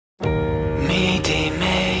Mayday,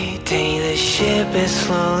 mayday, the ship is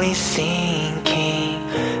slowly sinking.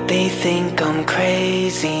 They think I'm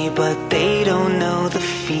crazy, but they don't know the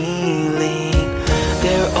feeling.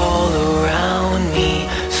 They're all around me,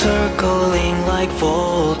 circling like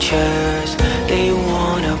vultures. They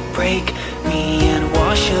wanna break me and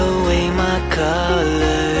wash away my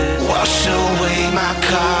colors. Wash away my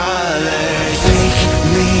colors. Take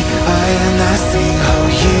me high and I see how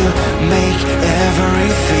you make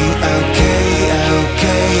everything okay,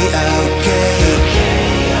 okay, okay.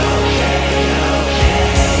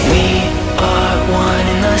 We are one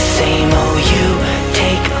and the same. Oh, you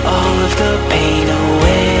take all of the pain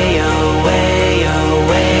away, away,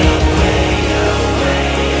 away.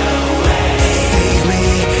 Save me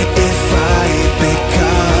if I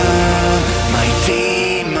become my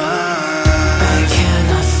demon. I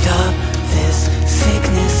cannot stop this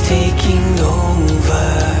sickness taking over.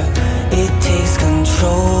 It takes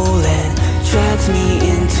control and drags me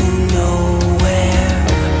into nowhere.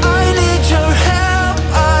 I need your help,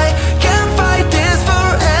 I can't fight this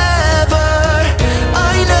forever.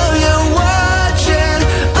 I know you're watching,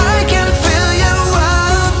 I can feel you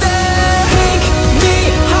out there. Take me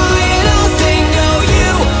high and I'll sing. Oh,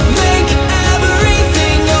 you make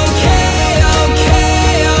everything okay,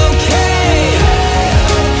 okay, okay.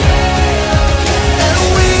 And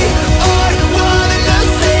we are one and the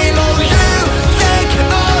same. Oh, you take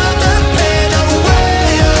all of the pain away,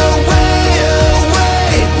 away,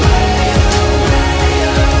 away.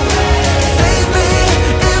 Save me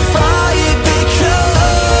if I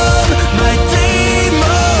become my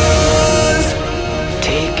demons.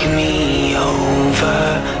 Take me over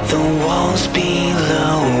the walls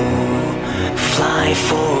below. Fly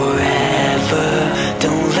for